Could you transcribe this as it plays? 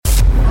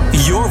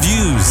Your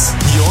views,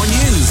 your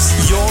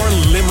news, your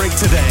Limerick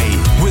Today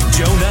with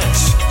Joe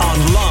Nash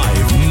on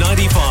Live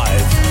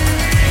 95.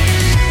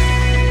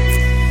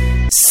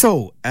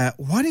 So,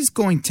 what is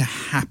going to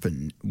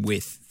happen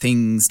with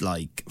things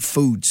like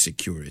food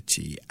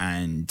security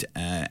and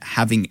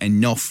having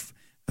enough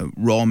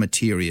raw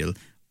material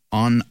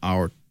on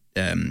our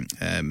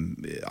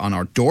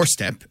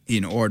doorstep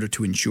in order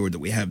to ensure that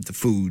we have the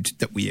food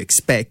that we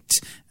expect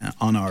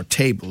on our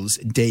tables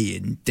day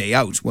in, day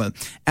out? Well,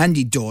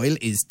 Andy Doyle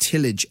is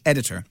tillage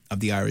editor of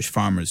the Irish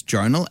Farmers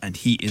Journal, and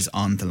he is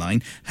on the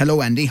line.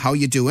 Hello, Andy. How are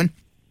you doing?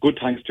 Good,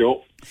 thanks,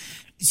 Joe.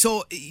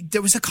 So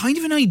there was a kind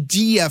of an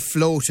idea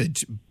floated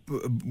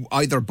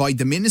either by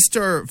the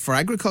Minister for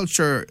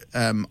Agriculture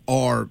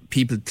or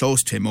people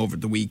close to him over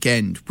the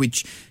weekend,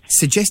 which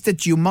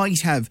suggested you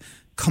might have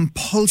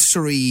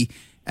compulsory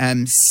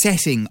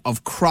setting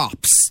of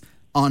crops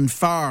on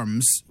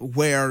farms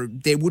where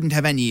they wouldn't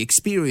have any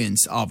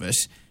experience of it.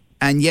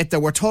 And yet there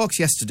were talks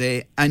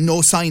yesterday and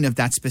no sign of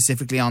that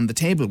specifically on the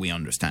table, we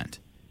understand.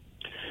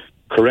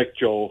 Correct,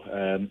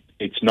 Joe.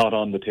 It's not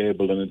on the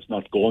table and it's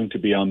not going to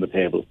be on the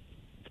table.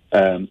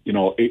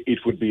 It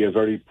would be a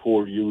very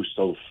poor use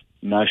of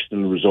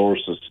national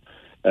resources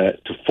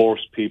to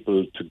force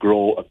people to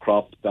grow a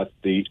crop that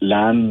the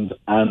land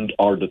and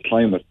or the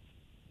climate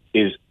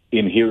is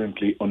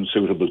inherently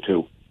unsuitable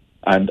to.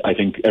 And I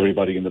think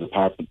everybody in the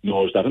department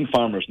knows that, and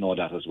farmers know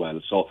that as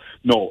well. So,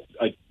 no,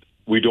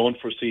 we don't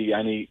foresee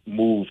any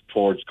move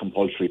towards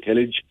compulsory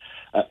tillage.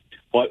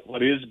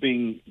 What is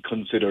being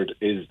considered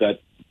is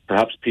that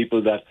perhaps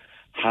people that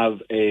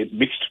have a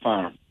mixed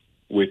farm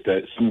with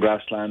some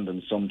grassland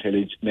and some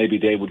tillage, maybe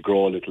they would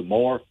grow a little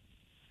more.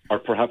 Or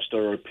perhaps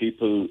there are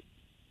people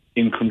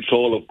in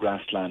control of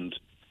grassland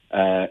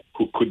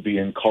who could be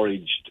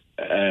encouraged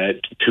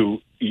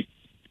to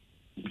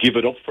give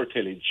it up for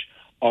tillage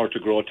or to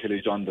grow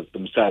tillage on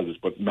themselves,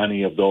 but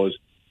many of those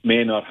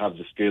may not have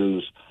the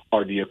skills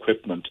or the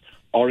equipment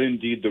or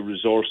indeed the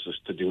resources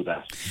to do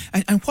that.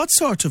 And what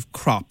sort of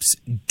crops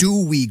do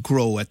we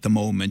grow at the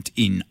moment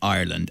in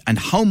Ireland, and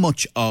how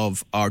much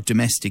of our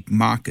domestic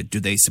market do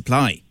they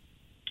supply?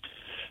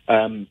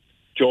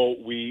 Joe,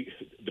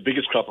 the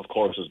biggest crop, of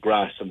course, is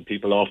grass, and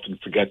people often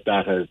forget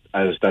that as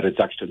that it's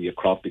actually a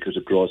crop because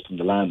it grows from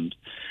the land.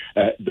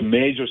 The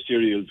major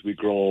cereals we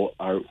grow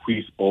are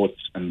wheat,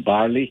 oats and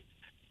barley.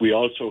 We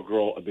also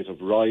grow a bit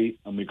of rye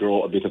and we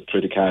grow a bit of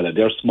triticale.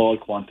 They're small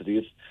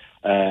quantities.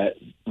 Rye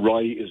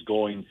is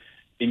going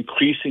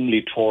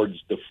increasingly towards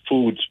the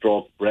food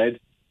stroke bread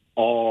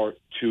or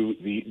to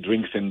the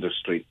drinks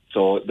industry.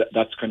 So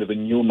that's kind of a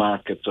new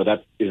market. So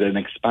that is an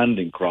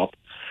expanding crop.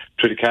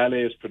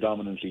 Triticale is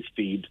predominantly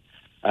feed,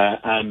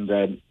 and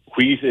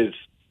wheat is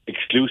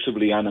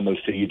exclusively animal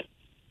feed,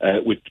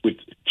 with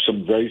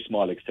some very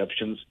small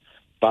exceptions.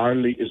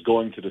 Barley is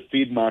going to the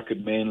feed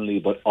market mainly,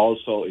 but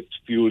also it's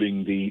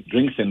fueling the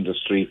drinks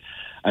industry.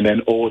 And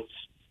then oats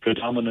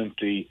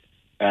predominantly,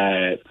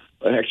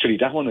 actually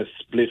that one is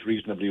split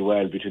reasonably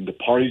well between the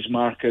porridge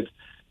market,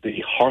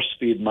 the horse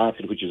feed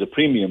market, which is a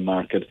premium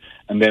market,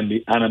 and then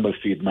the animal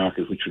feed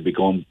market, which would be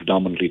going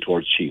predominantly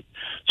towards sheep.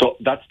 So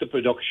that's the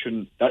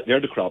production,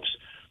 they're the crops.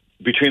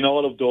 Between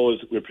all of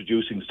those, we're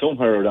producing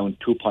somewhere around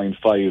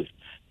 2.3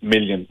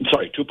 million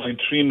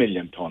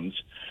tonnes,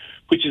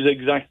 which is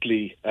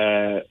exactly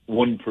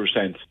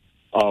 1%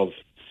 of,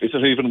 it's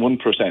not even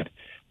 1%.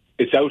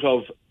 It's out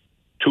of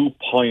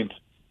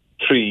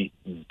 2.3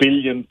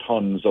 billion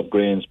tonnes of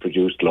grains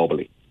produced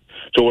globally.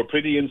 So we're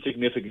pretty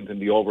insignificant in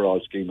the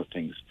overall scheme of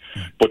things.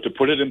 But to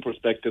put it in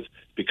perspective,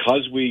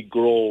 because we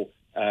grow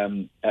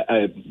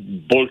a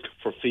bulk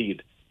for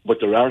feed, but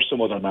there are some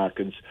other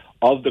markets,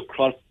 of the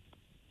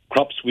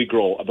crops we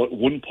grow, about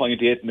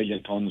 1.8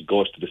 million tonnes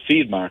goes to the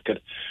feed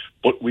market,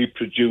 but we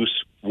produce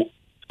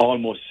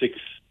almost 6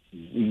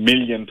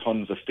 million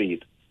tonnes of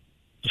feed.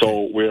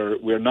 So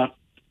we're not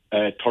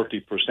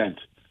 30%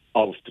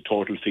 of the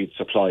total feed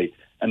supply.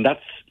 And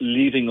that's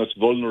leaving us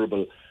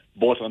vulnerable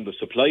both on the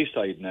supply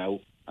side now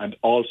and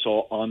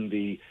also on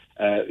the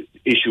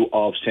issue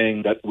of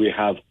saying that we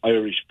have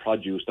Irish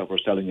produce that we're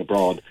selling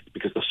abroad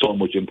because there's so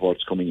much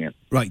imports coming in.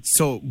 Right.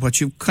 So what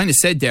you've kind of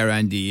said there,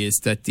 Andy, is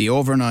that the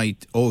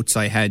overnight oats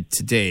I had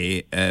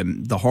today,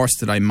 the horse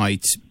that I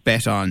might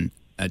bet on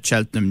at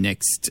Cheltenham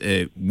next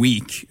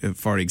week,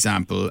 for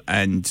example,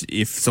 and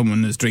if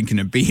someone is drinking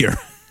a beer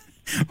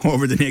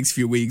over the next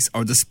few weeks,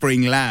 or the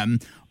spring lamb,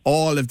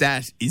 all of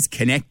that is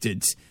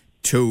connected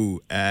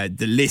to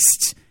the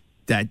list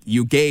that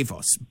you gave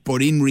us.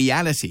 But in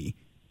reality,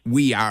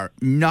 we are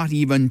not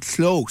even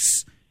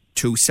close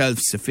to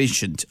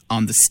self-sufficient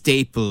on the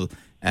staple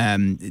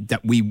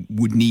that we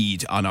would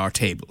need on our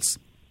tables.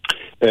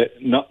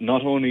 Not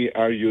only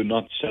are you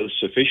not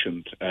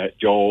self-sufficient,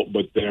 Joe,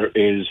 but there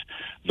is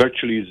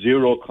virtually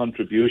zero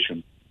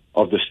contribution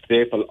of the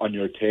staple on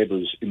your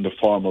tables in the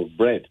form of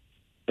bread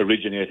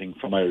originating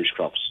from Irish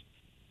crops.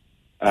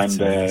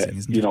 And,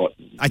 amazing,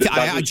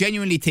 I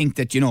genuinely think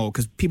that,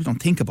 because people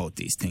don't think about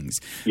these things,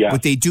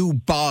 but they do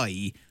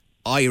buy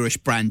Irish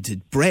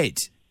branded bread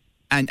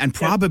and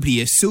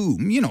probably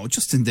assume,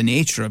 just in the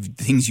nature of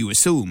things you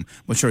assume,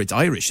 well, sure, it's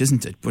Irish,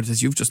 isn't it? But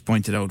as you've just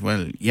pointed out,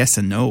 well, yes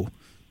and no.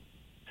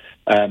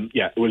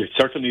 Well, it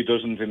certainly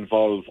doesn't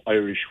involve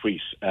Irish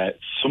wheat.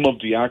 Some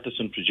of the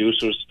artisan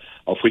producers,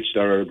 of which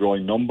there are a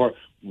growing number,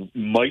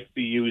 might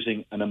be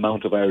using an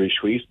amount of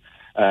Irish wheat,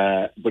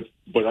 but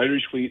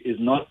Irish wheat is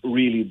not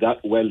really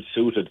that well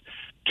suited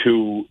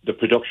to the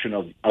production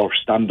of our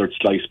standard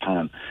slice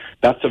pan.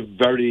 That's a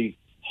very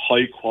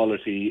high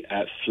quality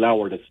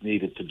flour that's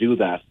needed to do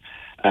that.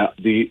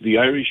 The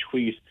Irish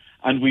wheat,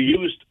 and we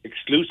used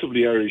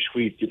exclusively Irish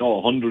wheat,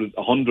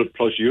 100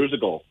 plus years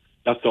ago.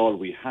 That's all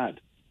we had.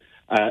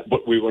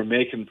 But we were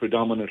making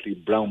predominantly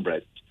brown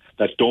breads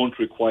that don't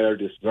require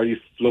this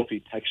very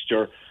fluffy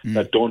texture,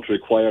 that don't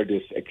require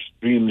this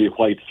extremely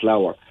white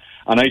flour.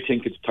 And I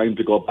think it's time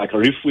to go back,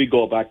 or if we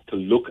go back to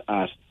look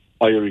at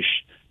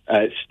Irish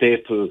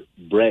staple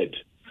bread,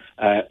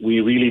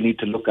 we really need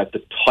to look at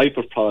the type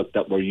of product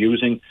that we're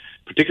using,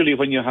 particularly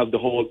when you have the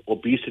whole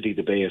obesity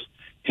debate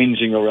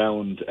hinging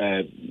around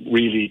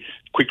really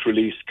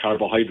quick-release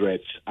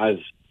carbohydrates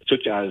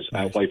such as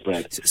white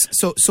bread.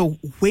 So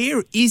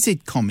where is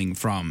it coming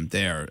from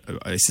there?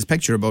 I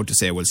suspect you're about to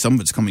say, well, some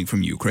of it's coming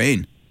from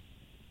Ukraine.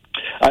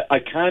 I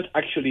can't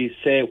actually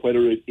say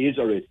whether it is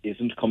or it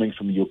isn't coming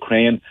from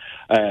Ukraine.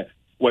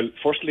 Well,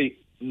 firstly,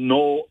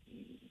 no,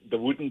 there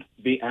wouldn't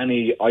be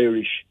any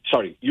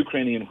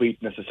Ukrainian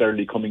wheat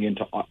necessarily coming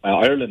into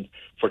Ireland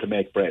to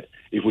make bread.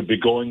 It would be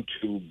going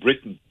to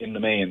Britain in the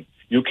main,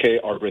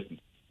 UK or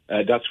Britain.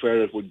 That's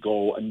where it would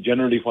go. And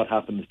generally what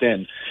happens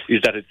then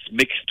is that it's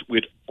mixed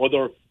with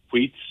other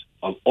wheats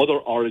of other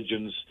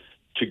origins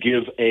to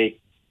give a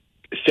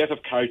set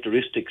of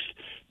characteristics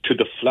to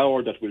the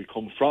flour that will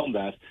come from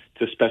that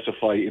to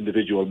specify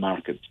individual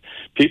markets.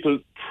 People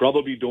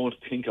probably don't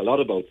think a lot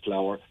about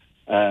flour,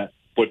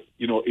 but,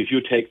 if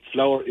you take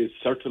flour is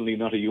certainly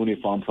not a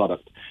uniform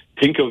product.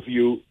 Think of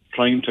you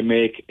trying to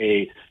make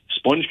a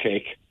sponge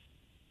cake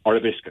or a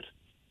biscuit.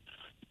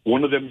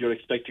 One of them you're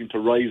expecting to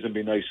rise and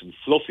be nice and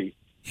fluffy.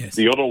 Yes.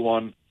 The other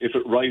one, if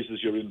it rises,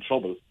 you're in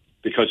trouble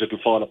because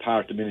it'll fall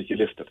apart the minute you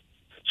lift it.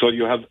 So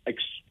you have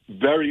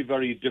very,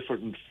 very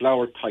different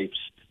flour types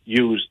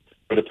used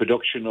for the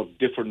production of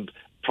different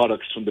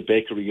products from the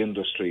bakery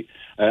industry.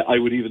 I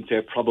would even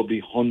say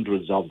probably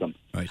hundreds of them.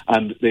 Right.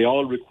 And they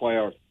all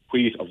require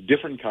wheat of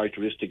different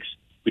characteristics,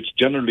 which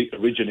generally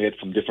originate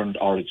from different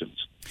origins.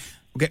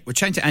 Okay, we're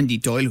chatting to Andy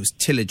Doyle, who's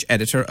tillage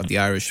editor of the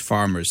Irish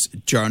Farmers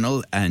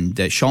Journal, and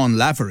Sean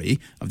Lavery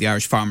of the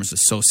Irish Farmers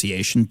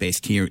Association,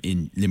 based here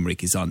in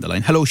Limerick, is on the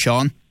line. Hello,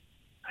 Sean.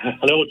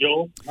 Hello,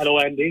 Joe. Hello,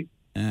 Andy.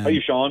 How are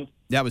you, Sean?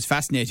 That was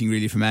fascinating,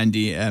 really, from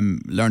Andy.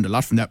 Learned a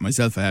lot from that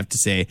myself, I have to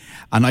say.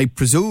 And I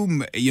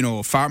presume,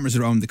 farmers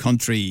around the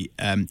country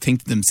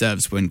think to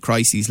themselves when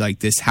crises like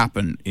this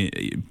happen,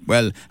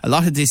 well, a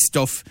lot of this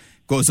stuff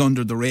goes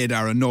under the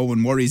radar and no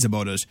one worries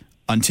about it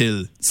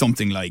until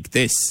something like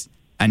this.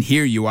 And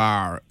here you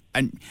are.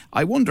 And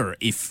I wonder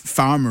if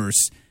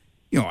farmers,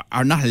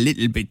 are not a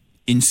little bit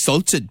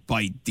insulted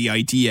by the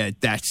idea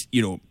that,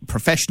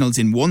 professionals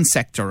in one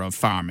sector of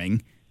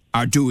farming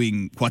are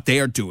doing what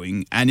they're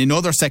doing, and in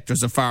other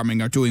sectors of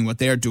farming are doing what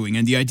they're doing.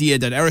 And the idea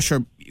that,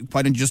 sure,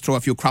 why don't you just throw a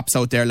few crops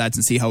out there, lads,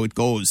 and see how it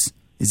goes,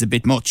 is a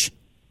bit much.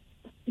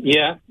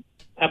 Yeah,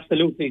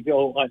 absolutely,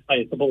 Joe.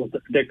 I suppose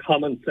the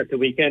comments at the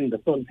weekend, the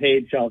front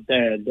page of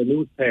the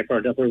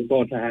newspaper that we're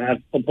going to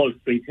have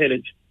compulsory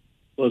tillage,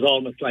 was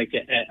almost like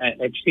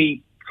a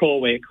cheap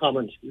throwaway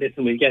comment.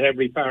 Listen, we'll get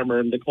every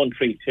farmer in the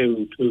country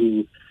to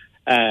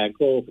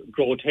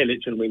grow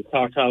tillage and we'll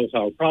sort out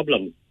our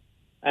problems.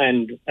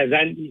 And as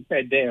Andy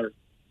said there,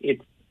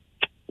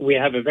 we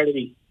have a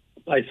very,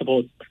 I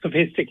suppose,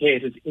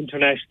 sophisticated,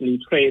 internationally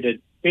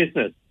traded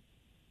business.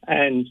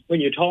 And when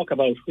you talk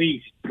about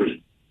wheat,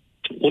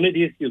 one of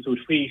the issues with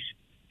wheat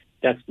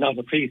that's not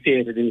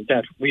appreciated is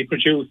that we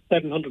produce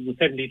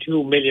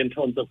 772 million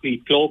tonnes of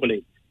wheat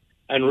globally.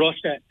 And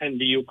Russia and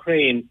the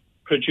Ukraine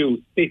produce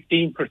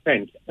 15%.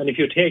 And if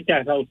you take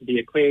that out of the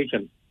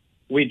equation,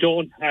 we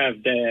don't have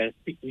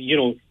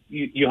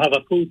you have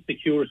a food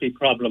security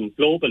problem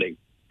globally.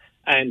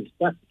 And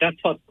that's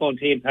what's going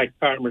to impact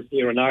farmers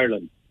here in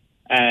Ireland,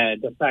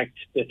 the fact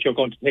that you're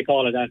going to take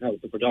all of that out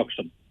of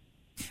production.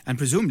 And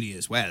presumably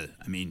as well,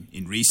 I mean,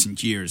 in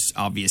recent years,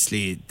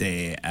 obviously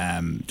they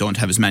don't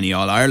have as many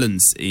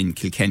All-Irelands in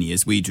Kilkenny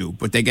as we do,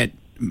 but they get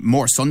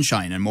more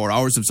sunshine and more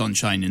hours of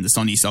sunshine in the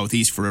sunny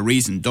southeast for a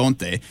reason, don't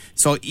they?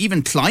 So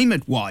even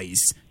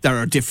climate-wise, there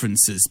are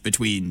differences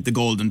between the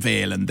Golden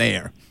Vale and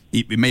there.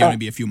 It may only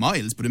be a few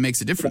miles, but it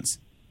makes a difference.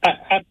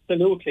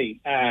 Absolutely.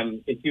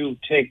 If you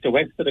take the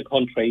west of the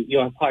country, you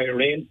have higher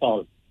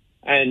rainfall.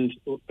 And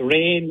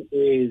rain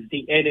is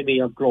the enemy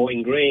of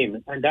growing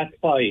grain. And that's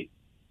why,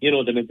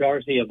 the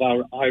majority of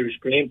our Irish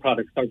grain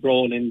products are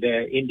grown in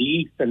the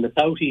east and the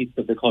southeast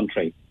of the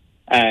country.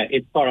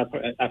 It's for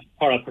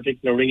a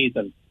particular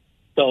reason.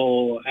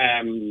 So,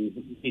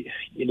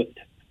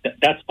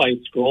 that's why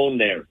it's grown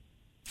there.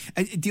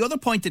 The other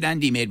point that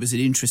Andy made was an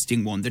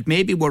interesting one, that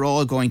maybe we're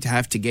all going to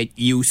have to get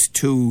used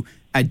to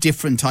a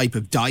different type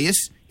of diet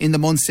in the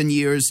months and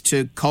years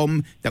to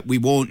come that we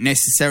won't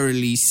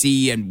necessarily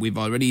see, and we've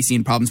already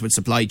seen problems with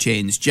supply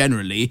chains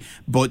generally,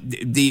 but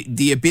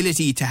the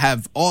ability to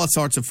have all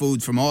sorts of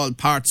food from all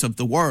parts of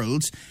the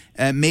world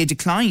may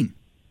decline?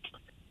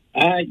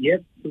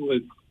 Yes,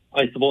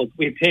 I suppose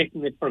we've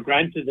taken it for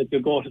granted that you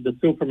go to the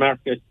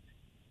supermarket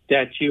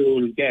that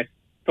you'll get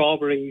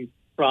strawberries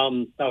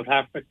from South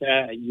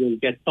Africa, you'll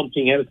get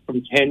something else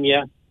from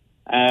Kenya.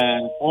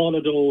 All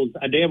of those,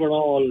 and they were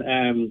all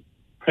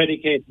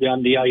predicated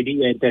on the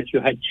idea that you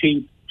had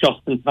cheap,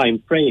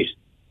 just-in-time freight.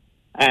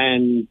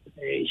 And,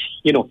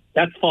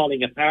 that's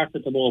falling apart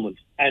at the moment.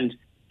 And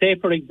say,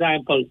 for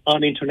example,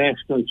 on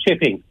international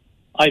shipping,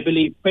 I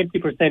believe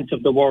 20%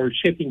 of the world's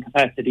shipping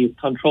capacity is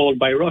controlled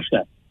by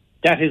Russia.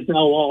 That is now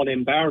all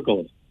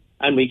embargoed,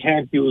 and we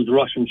can't use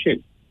Russian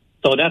ships.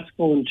 So that's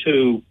going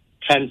to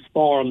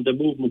transform the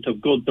movement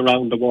of goods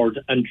around the world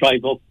and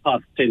drive up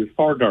costs still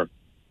further.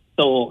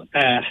 So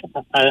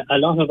a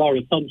lot of our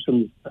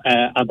assumptions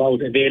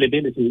about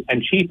availability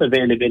and cheap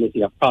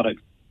availability of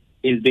products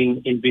is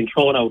being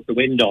thrown out the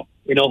window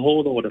in a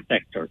whole lot of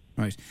sectors.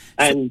 Right.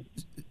 And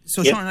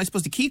so Sean, I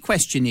suppose the key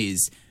question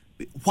is,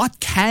 what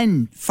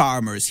can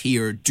farmers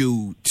here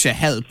do to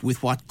help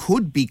with what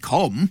could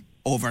become,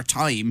 over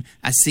time,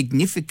 a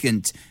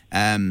significant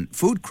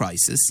food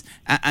crisis?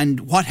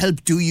 And what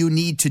help do you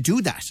need to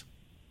do that?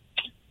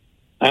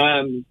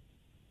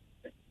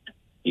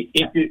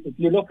 If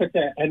you look at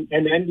that, and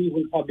Andy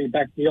will probably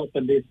back me up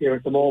on this here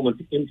at the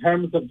moment, in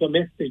terms of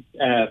domestic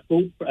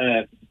food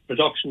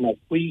production of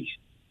wheat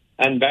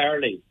and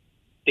barley,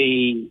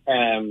 the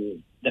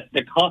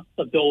costs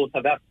of those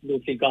have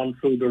absolutely gone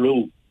through the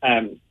roof.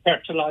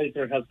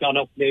 Fertilizer has gone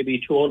up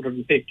maybe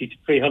 250 to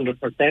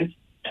 300%.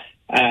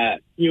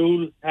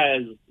 Fuel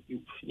has,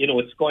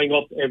 it's going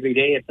up every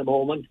day at the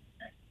moment.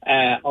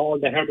 All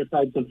the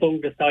herbicides and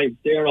fungicides,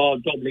 they're all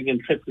doubling and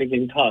tripling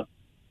in cost.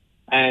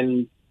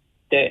 And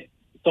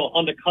so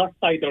on the cost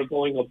side, they're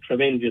going up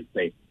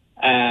tremendously.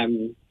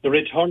 The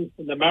returns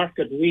from the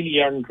market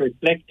really aren't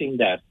reflecting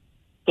that.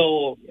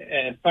 So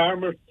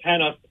farmers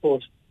cannot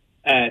put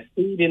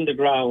seed in the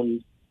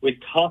ground with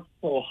costs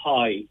so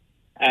high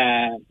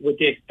with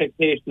the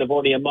expectation of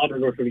only a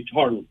moderate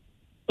return.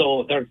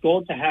 So there's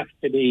going to have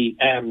to be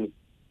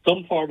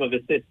some form of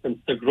assistance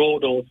to grow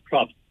those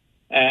crops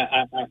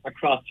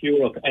across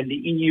Europe, and the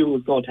EU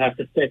is going to have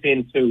to step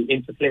into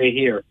play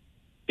here,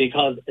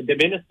 because the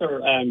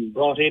minister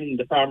brought in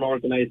the farm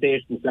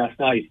organisations last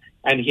night,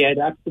 and he had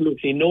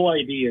absolutely no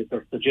ideas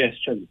or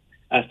suggestions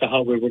as to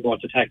how we were going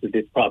to tackle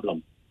this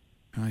problem.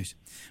 Right.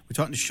 We're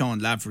talking to Sean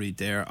Lavery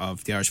there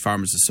of the Irish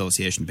Farmers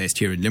Association, based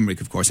here in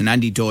Limerick, of course, and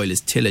Andy Doyle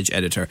is tillage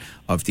editor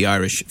of the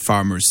Irish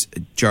Farmers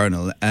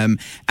Journal. And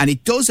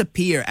it does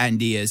appear,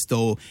 Andy, as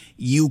though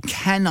you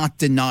cannot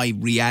deny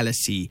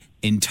reality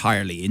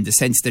entirely, in the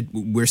sense that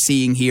we're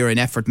seeing here an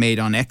effort made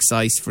on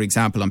excise, for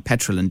example, on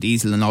petrol and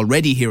diesel, and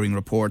already hearing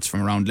reports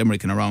from around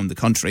Limerick and around the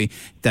country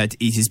that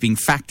it is being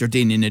factored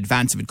in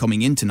advance of it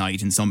coming in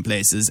tonight in some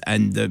places,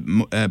 and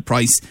the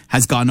price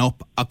has gone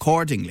up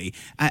accordingly.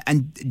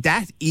 And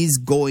that is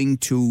going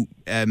to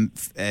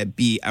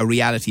be a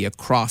reality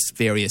across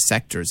various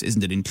sectors,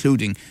 isn't it,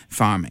 including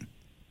farming?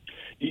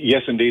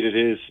 Yes, indeed it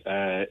is,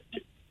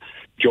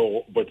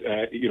 Joe, but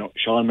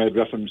Sean made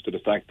reference to the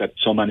fact that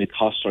so many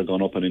costs are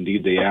going up, and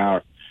indeed they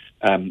are.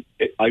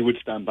 I would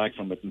stand back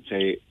from it and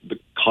say the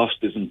cost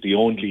isn't the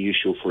only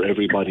issue for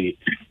everybody.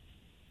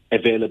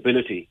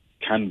 Availability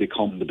can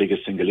become the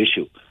biggest single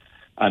issue,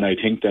 and I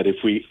think that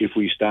if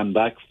we stand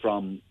back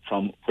from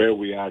where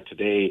we are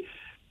today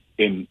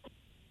in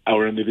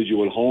our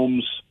individual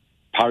homes,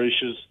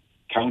 parishes,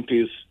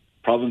 counties,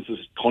 provinces,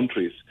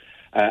 countries,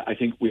 I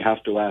think we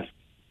have to ask,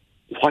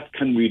 what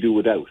can we do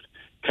without?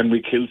 Can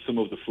we kill some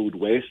of the food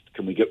waste?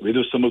 Can we get rid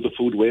of some of the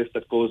food waste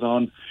that goes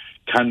on?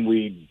 Can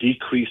we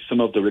decrease some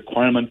of the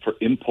requirement for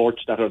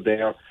imports that are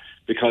there?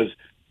 Because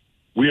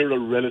we're a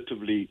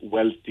relatively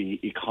wealthy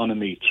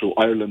economy through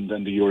Ireland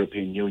and the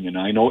European Union.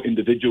 I know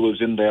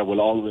individuals in there will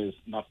always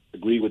not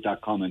agree with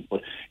that comment,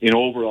 but in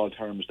overall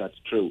terms, that's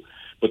true.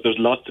 But there's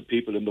lots of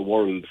people in the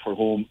world for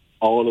whom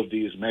all of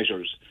these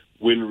measures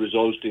will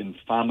result in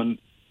famine,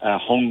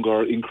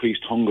 hunger,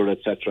 increased hunger,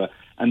 etc.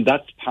 And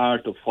that's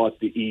part of what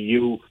the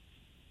EU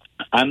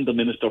and the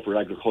Minister for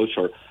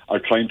Agriculture are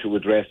trying to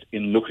address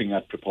in looking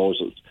at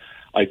proposals.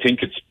 I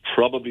think it's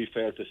probably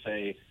fair to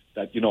say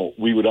that,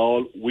 we would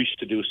all wish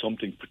to do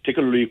something,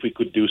 particularly if we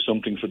could do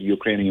something for the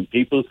Ukrainian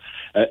people.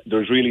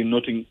 There's really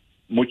nothing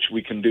much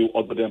we can do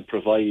other than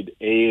provide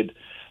aid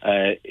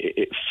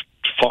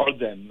for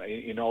them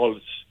in all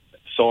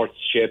sorts,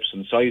 shapes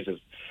and sizes.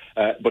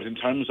 But in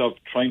terms of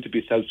trying to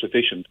be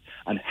self-sufficient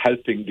and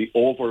helping the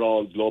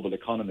overall global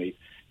economy,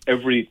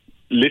 every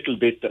little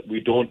bit that we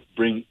don't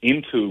bring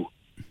into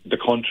the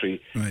country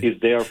is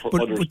there for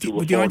others to afford.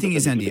 But the only thing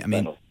is, Andy,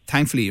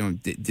 thankfully,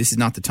 this is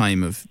not the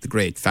time of the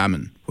Great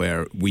Famine,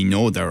 where we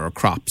know there are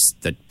crops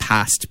that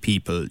passed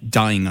people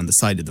dying on the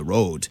side of the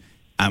road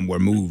and were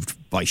moved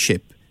by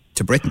ship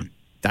to Britain.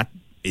 That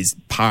is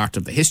part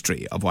of the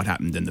history of what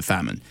happened in the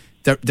famine.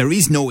 there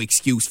is no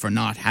excuse for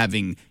not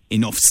having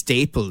enough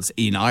staples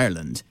in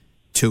Ireland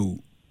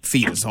to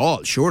feed us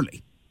all,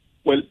 surely.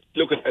 Well,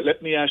 look,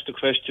 let me ask the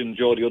question,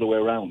 Joe, the other way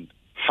around.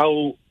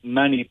 How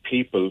many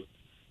people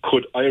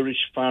could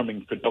Irish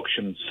farming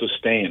production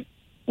sustain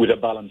with a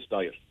balanced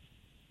diet?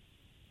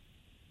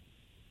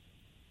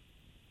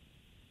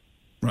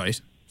 Right.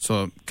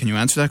 So can you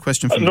answer that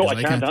question for me? No,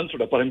 I can't answer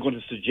that, but I'm going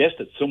to suggest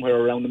it's somewhere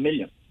around 1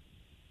 million.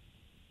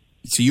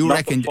 So you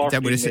reckon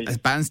that with a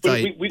balanced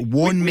diet,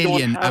 1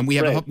 million, and we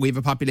have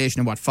a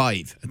population of what,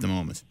 5 at the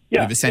moment? Yeah,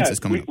 we have a census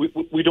coming up.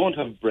 We don't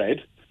have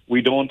bread.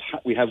 We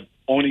have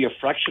only a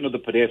fraction of the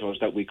potatoes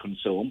that we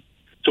consume.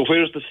 So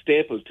where's the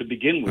staple to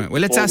begin with? Right,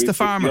 well, let's ask the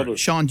farmer.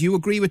 Sean, do you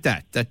agree with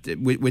that? That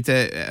with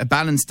a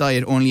balanced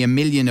diet, only 1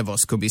 million of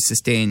us could be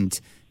sustained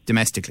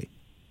domestically?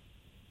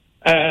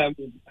 I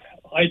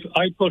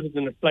put it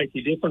in a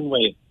slightly different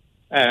way.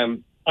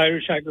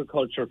 Irish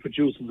agriculture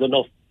produces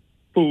enough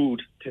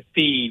food to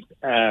feed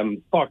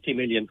 40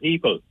 million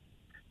people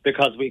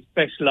because we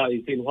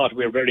specialise in what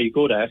we're very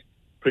good at,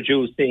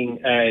 producing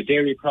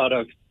dairy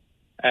products,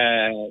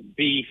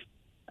 beef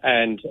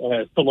and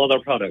some other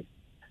products.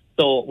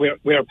 So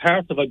we're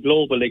part of a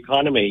global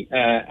economy,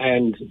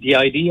 and the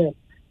idea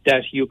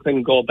that you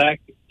can go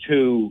back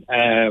to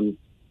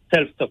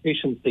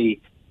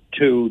self-sufficiency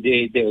to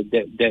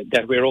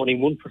that we're only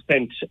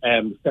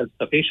 1%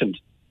 self-sufficient.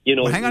 You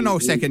know. Well, hang on now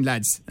a second,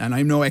 lads, and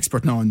I'm no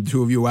expert now, and the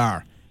two of you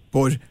are.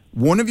 But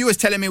one of you is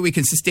telling me we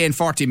can sustain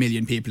 40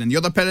 million people, and the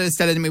other fellow is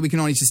telling me we can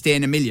only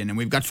sustain 1 million, and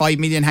we've got 5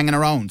 million hanging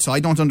around. So I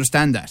don't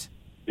understand that.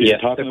 You're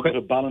talking about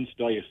a balanced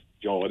diet,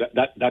 Joe.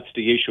 That's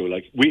the issue.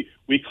 Like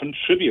we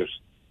contribute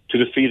to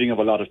the feeding of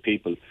a lot of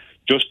people,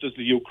 just as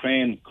the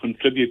Ukraine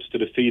contributes to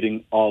the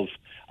feeding of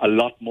a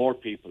lot more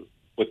people,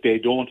 but they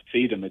don't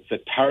feed them. It's a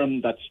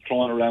term that's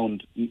thrown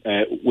around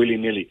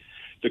willy-nilly.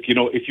 Look, you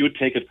know, if you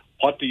take it,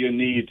 what do you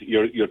need?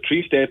 Your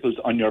 3 staples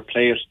on your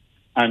plate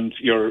and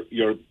your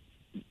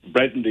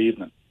bread in the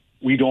evening.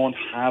 We don't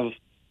have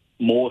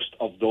most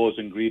of those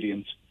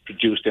ingredients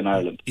produced in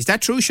Ireland. Is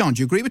that true, Sean?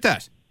 Do you agree with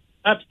that?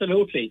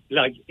 Absolutely.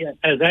 Like,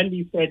 as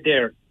Andy said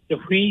there, the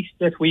wheat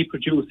that we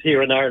produce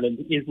here in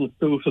Ireland isn't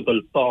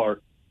suitable for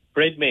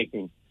bread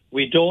making.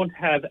 We don't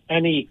have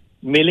any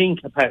milling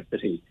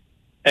capacity.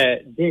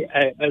 As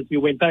you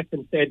went back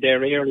and said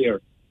there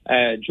earlier,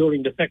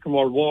 during the Second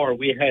World War,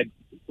 we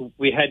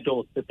had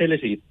those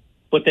facilities,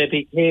 but they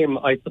became,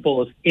 I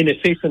suppose,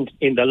 inefficient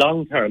in the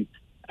long term.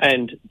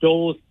 And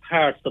those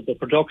parts of the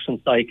production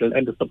cycle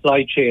and the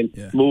supply chain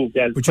moved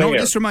elsewhere. But you know what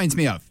this reminds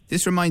me of?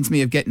 This reminds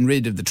me of getting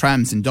rid of the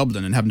trams in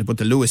Dublin and having to put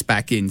the Lewis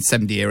back in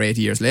 70 or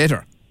 80 years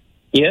later.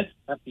 Yes,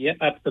 yeah,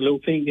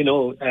 absolutely. You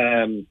know,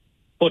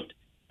 but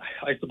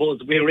I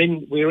suppose we're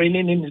in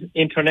an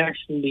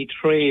internationally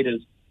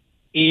traded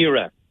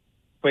era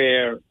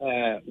where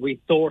we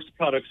source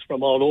products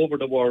from all over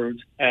the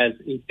world as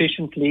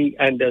efficiently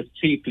and as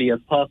cheaply as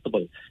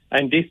possible.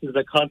 And this is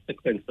a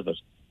consequence of it.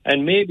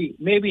 And maybe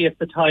it's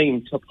the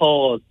time to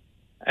pause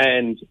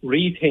and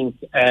rethink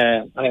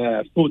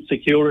food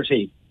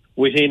security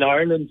within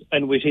Ireland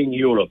and within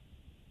Europe.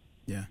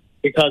 Yeah.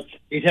 Because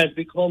it has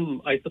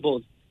become, I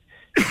suppose,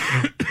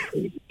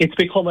 it's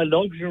become a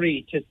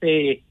luxury to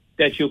say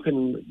that you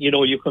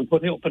can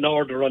put up an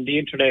order on the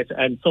internet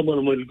and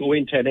someone will go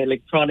into an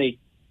electronic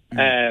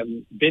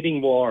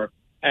bidding war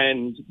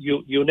and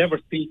you never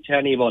speak to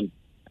anyone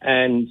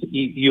and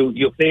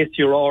you place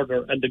your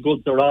order and the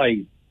goods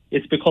arrive.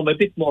 It's become a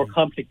bit more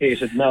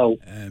complicated now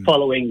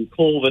following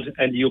COVID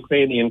and the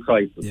Ukrainian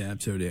crisis. Yeah,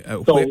 absolutely.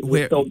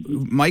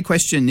 My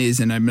question is,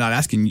 and I'm not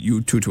asking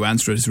you two to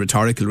answer it, it's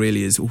rhetorical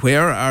really, is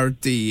where are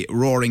the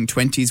roaring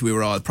 20s we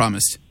were all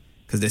promised?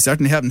 Because they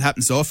certainly haven't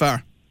happened so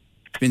far.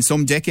 It's been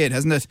some decade,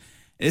 hasn't it?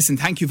 Listen,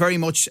 thank you very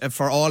much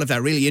for all of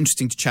that. Really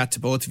interesting to chat to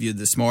both of you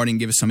this morning,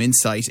 give us some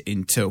insight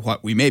into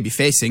what we may be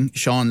facing.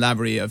 Sean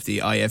Lavery of the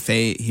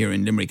IFA here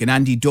in Limerick and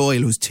Andy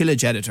Doyle, who's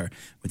tillage editor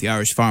with the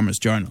Irish Farmers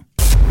Journal.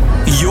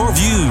 Your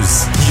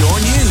views, your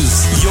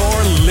news,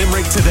 your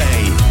Limerick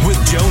Today with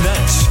Joe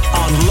Nash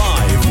on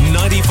Live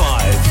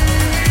 95.